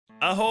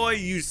Ahoy,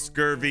 you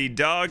scurvy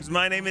dogs.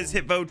 My name is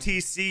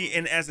HitboTC,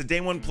 and as a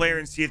day one player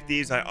in Sea of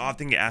Thieves, I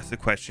often get asked the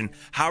question,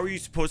 how are you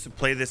supposed to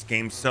play this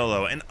game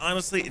solo? And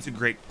honestly, it's a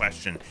great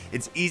question.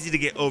 It's easy to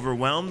get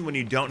overwhelmed when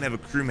you don't have a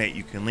crewmate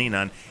you can lean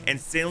on,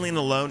 and sailing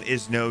alone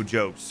is no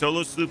joke.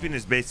 Solo slooping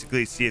is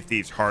basically Sea of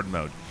Thieves hard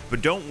mode.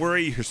 But don't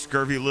worry, your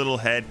scurvy little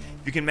head.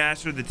 If you can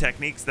master the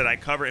techniques that I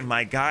cover in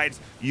my guides,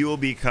 you will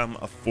become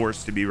a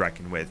force to be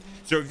reckoned with.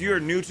 So if you are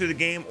new to the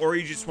game or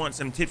you just want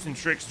some tips and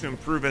tricks to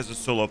improve as a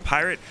solo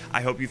pirate,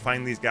 I hope you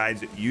find these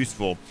guides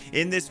useful.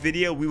 In this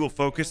video, we will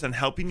focus on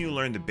helping you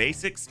learn the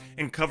basics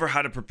and cover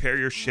how to prepare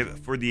your ship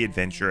for the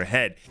adventure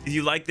ahead. If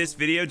you like this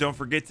video, don't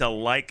forget to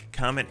like,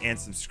 comment, and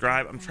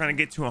subscribe. I'm trying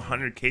to get to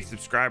 100K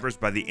subscribers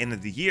by the end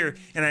of the year,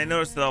 and I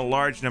noticed that a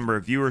large number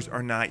of viewers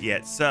are not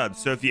yet subbed.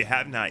 So if you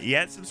have not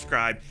yet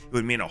subscribed, it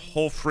would mean a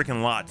whole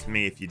freaking lot to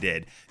me if you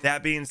did.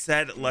 That being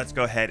said, let's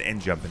go ahead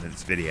and jump into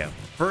this video.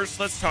 First,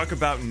 let's talk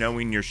about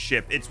knowing your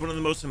ship. It's one of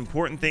the most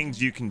important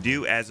things you can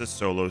do as a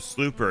solo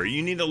slooper.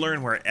 You need to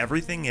learn where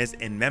everything is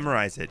and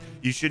memorize it.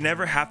 You should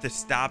never have to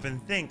stop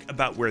and think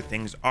about where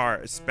things are,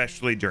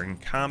 especially during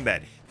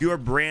combat. If you are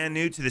brand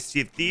new to the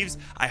Sea of Thieves,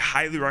 I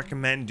highly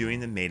recommend doing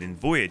the maiden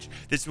voyage.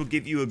 This will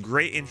give you a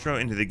great intro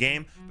into the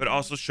game, but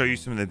also show you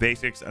some of the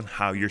basics on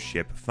how your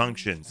ship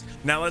functions.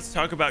 Now let's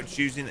talk about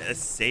choosing a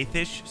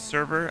safe-ish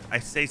server. I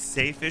say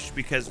safe-ish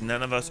because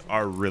none of us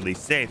are really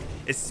safe,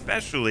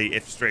 especially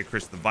if Stray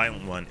Chris the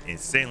Violent One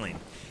is sailing.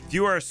 If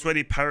you are a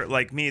sweaty pirate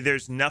like me,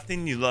 there's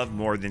nothing you love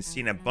more than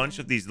seeing a bunch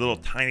of these little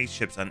tiny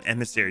ships on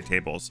emissary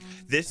tables.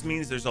 This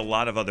means there's a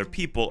lot of other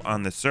people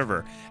on the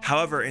server.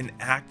 However, an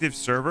active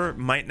server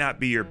might not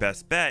be your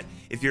best bet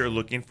if you're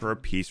looking for a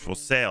peaceful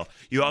sail.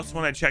 You also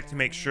want to check to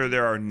make sure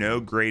there are no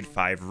grade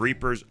 5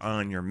 reapers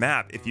on your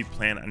map if you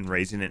plan on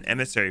raising an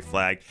emissary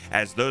flag,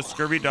 as those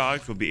scurvy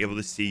dogs will be able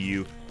to see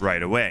you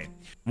right away.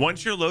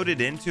 Once you're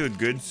loaded into a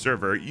good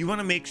server, you want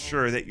to make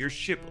sure that your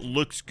ship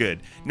looks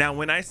good. Now,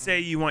 when I say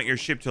you want your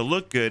ship to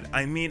look good,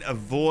 I mean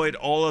avoid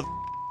all of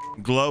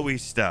glowy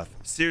stuff.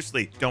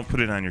 Seriously, don't put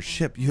it on your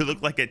ship. You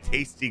look like a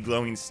tasty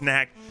glowing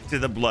snack to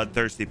the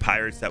bloodthirsty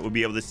pirates that will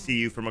be able to see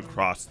you from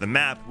across the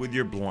map with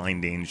your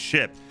blinding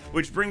ship.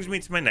 Which brings me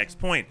to my next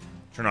point.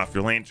 Turn off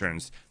your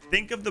lanterns.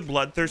 Think of the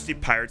bloodthirsty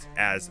pirates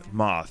as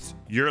moths.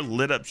 Your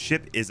lit up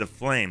ship is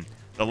aflame.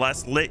 The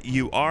less lit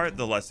you are,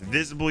 the less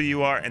visible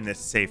you are, and the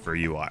safer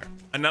you are.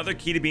 Another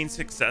key to being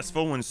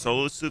successful when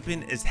solo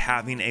slooping is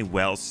having a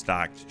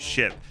well-stocked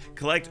ship.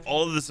 Collect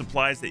all of the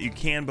supplies that you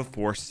can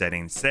before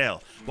setting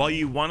sail. While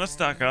you want to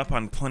stock up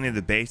on plenty of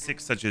the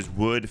basics such as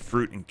wood,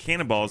 fruit, and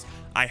cannonballs,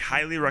 I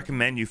highly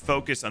recommend you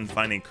focus on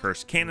finding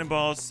cursed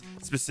cannonballs,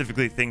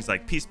 specifically things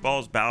like peace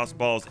balls, ballast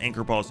balls,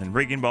 anchor balls, and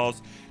rigging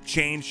balls,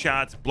 chain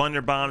shots,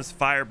 blunder bombs,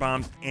 fire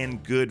bombs,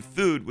 and good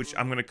food, which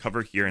I'm going to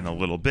cover here in a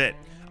little bit.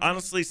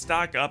 Honestly,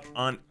 stock up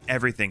on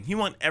everything. You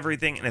want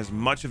everything and as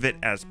much of it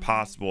as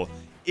possible.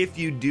 If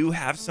you do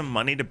have some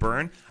money to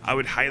burn, I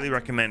would highly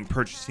recommend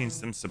purchasing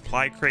some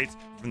supply crates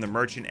from the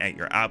merchant at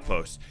your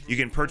outpost. You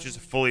can purchase a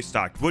fully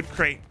stocked wood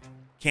crate,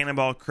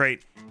 cannonball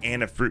crate,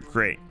 and a fruit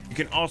crate. You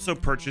can also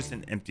purchase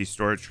an empty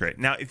storage crate.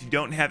 Now, if you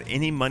don't have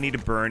any money to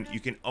burn, you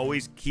can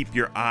always keep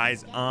your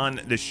eyes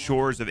on the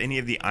shores of any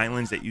of the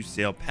islands that you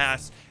sail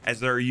past, as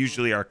there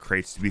usually are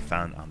crates to be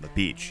found on the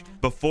beach.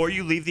 Before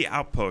you leave the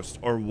outpost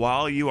or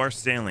while you are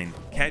sailing,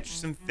 catch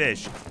some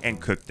fish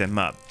and cook them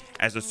up.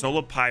 As a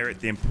solo pirate,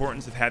 the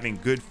importance of having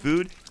good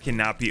food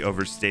cannot be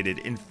overstated.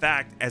 In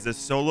fact, as a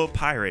solo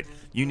pirate,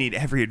 you need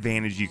every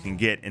advantage you can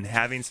get, and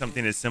having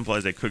something as simple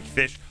as a cooked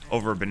fish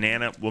over a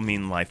banana will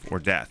mean life or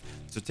death.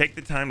 So take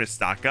the time to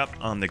stock up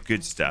on the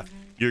good stuff.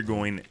 You're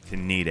going to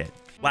need it.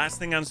 Last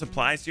thing on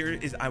supplies here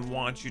is I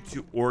want you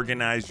to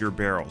organize your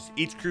barrels.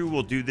 Each crew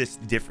will do this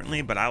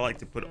differently, but I like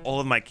to put all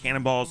of my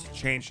cannonballs,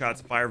 chain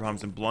shots, fire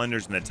bombs, and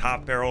blunders in the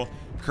top barrel,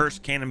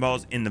 cursed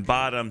cannonballs in the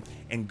bottom,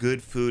 and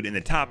good food in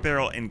the top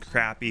barrel, and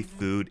crappy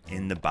food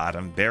in the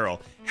bottom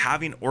barrel.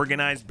 Having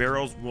organized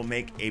barrels will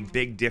make a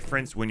big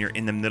difference when you're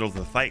in the middle of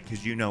the fight,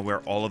 because you know where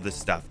all of the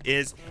stuff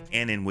is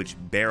and in which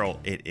barrel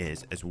it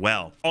is as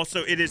well.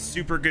 Also, it is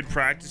super good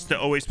practice to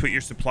always put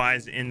your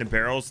supplies in the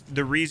barrels.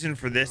 The reason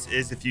for this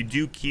is if you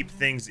do keep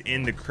things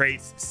in the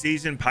crates,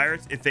 seasoned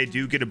pirates, if they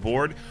do get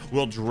aboard,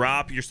 will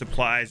drop your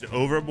supplies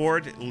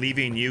overboard,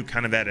 leaving you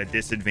kind of at a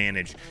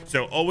disadvantage.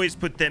 So always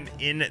put them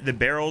in the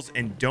barrels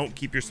and don't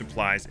keep your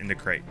supplies in the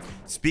crate.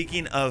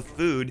 Speaking of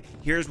food,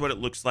 here's what it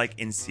looks like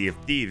in Sea of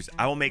Thieves.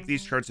 I will make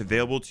these charts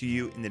available to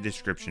you in the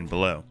description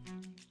below.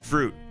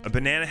 Fruit. A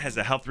banana has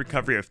a health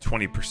recovery of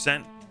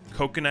 20%,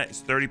 coconut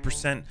is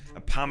 30%,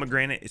 a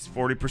pomegranate is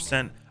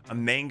 40%, a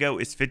mango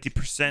is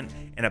 50%,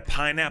 and a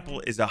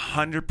pineapple is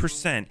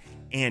 100%,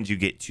 and you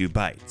get 2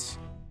 bites.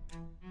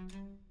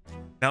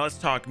 Now let's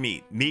talk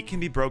meat. Meat can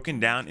be broken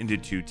down into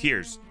 2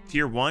 tiers.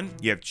 Tier 1,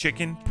 you have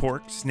chicken,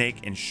 pork, snake,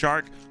 and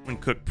shark. When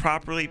cooked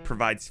properly,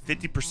 provides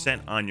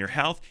 50% on your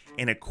health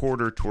and a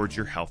quarter towards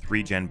your health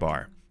regen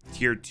bar.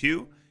 Tier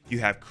 2, you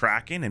have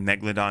kraken and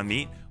megalodon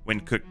meat. When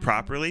cooked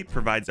properly,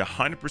 provides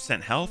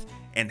 100% health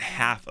and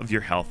half of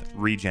your health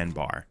regen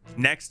bar.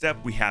 Next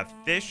up, we have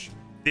fish,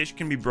 fish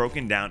can be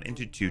broken down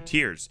into 2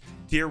 tiers.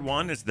 Tier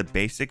 1 is the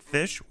basic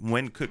fish.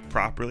 When cooked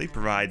properly,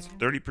 provides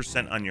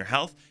 30% on your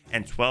health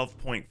and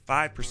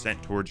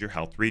 12.5% towards your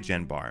health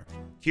regen bar.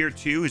 Tier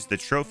 2 is the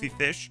trophy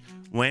fish.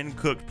 When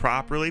cooked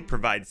properly,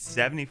 provides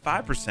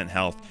 75%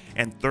 health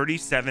and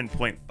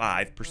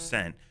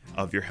 37.5%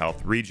 of your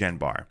health regen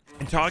bar.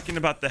 And talking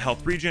about the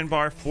health regen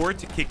bar, for it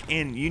to kick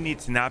in, you need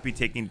to not be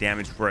taking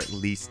damage for at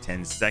least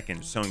 10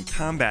 seconds. So in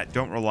combat,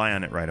 don't rely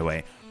on it right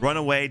away. Run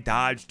away,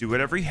 dodge, do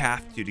whatever you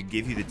have to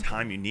give you the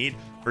time you need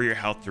for your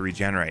health to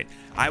regenerate.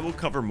 I will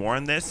cover more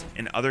on this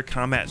and other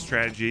combat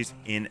strategies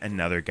in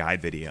another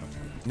guide video.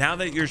 Now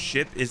that your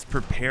ship is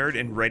prepared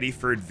and ready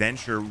for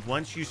adventure,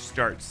 once you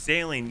start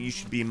sailing, you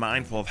should be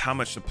mindful of how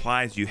much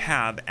supplies you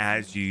have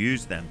as you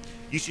use them.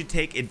 You should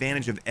take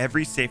advantage of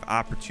every safe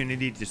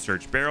opportunity to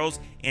search barrels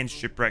and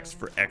shipwrecks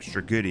for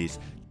extra goodies.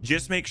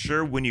 Just make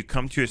sure when you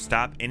come to a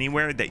stop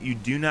anywhere that you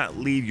do not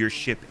leave your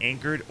ship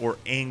anchored or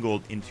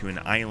angled into an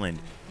island.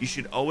 You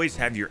should always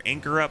have your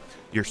anchor up,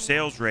 your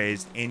sails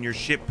raised, and your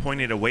ship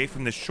pointed away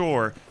from the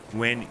shore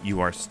when you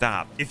are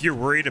stopped. If you're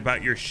worried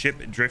about your ship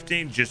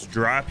drifting, just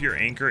drop your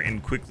anchor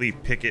and quickly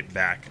pick it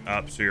back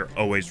up so you're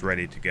always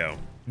ready to go.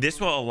 This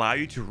will allow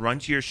you to run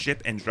to your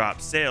ship and drop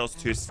sails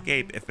to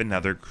escape if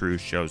another crew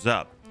shows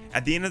up.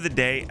 At the end of the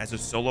day, as a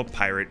solo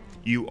pirate,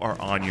 you are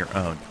on your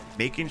own.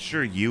 Making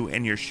sure you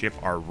and your ship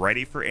are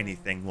ready for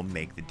anything will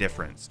make the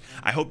difference.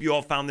 I hope you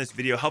all found this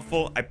video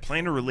helpful. I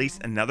plan to release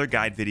another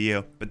guide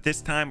video, but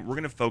this time we're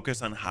going to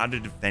focus on how to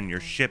defend your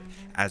ship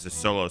as a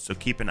solo, so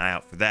keep an eye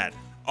out for that.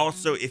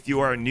 Also, if you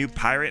are a new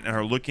pirate and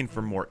are looking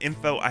for more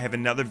info, I have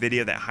another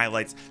video that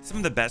highlights some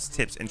of the best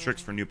tips and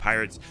tricks for new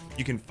pirates.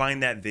 You can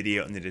find that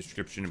video in the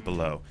description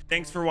below.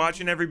 Thanks for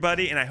watching,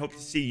 everybody, and I hope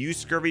to see you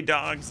scurvy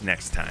dogs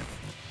next time.